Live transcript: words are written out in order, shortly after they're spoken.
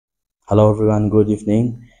Hello everyone, good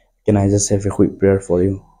evening. Can I just have a quick prayer for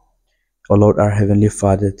you? Oh Lord, our Heavenly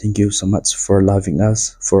Father, thank you so much for loving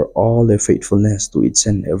us, for all the faithfulness to each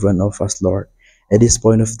and every one of us, Lord. At this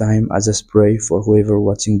point of time, I just pray for whoever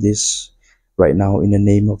watching this right now in the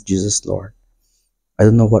name of Jesus, Lord. I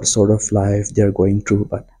don't know what sort of life they're going through,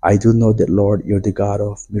 but I do know that, Lord, you're the God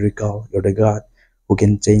of miracle. You're the God who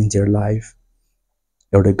can change their life.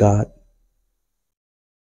 You're the God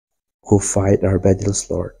who fight our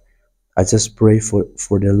battles, Lord. I just pray for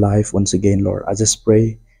their life once again, Lord. I just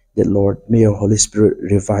pray that, Lord, may your Holy Spirit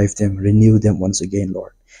revive them, renew them once again,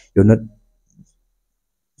 Lord. You're not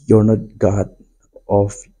you're not God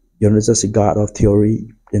of you're not just a God of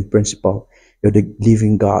theory and principle. You're the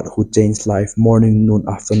living God who changed life morning, noon,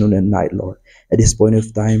 afternoon, and night, Lord. At this point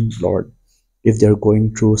of time, Lord, if they're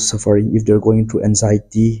going through suffering, if they're going through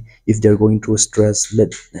anxiety, if they're going through stress,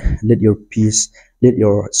 let your peace, let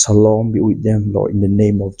your shalom be with them, Lord, in the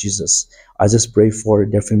name of Jesus. I just pray for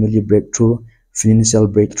their family breakthrough, financial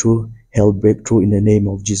breakthrough, health breakthrough in the name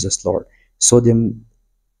of Jesus, Lord. Show them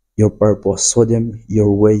your purpose, show them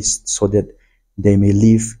your ways so that they may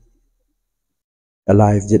live a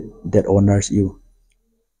life that honors you.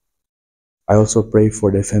 I also pray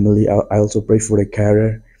for the family. I also pray for the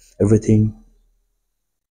career, everything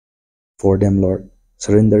for them, Lord.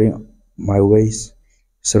 Surrendering my ways,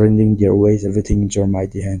 surrendering their ways, everything into your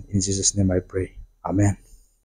mighty hand. In Jesus' name I pray. Amen.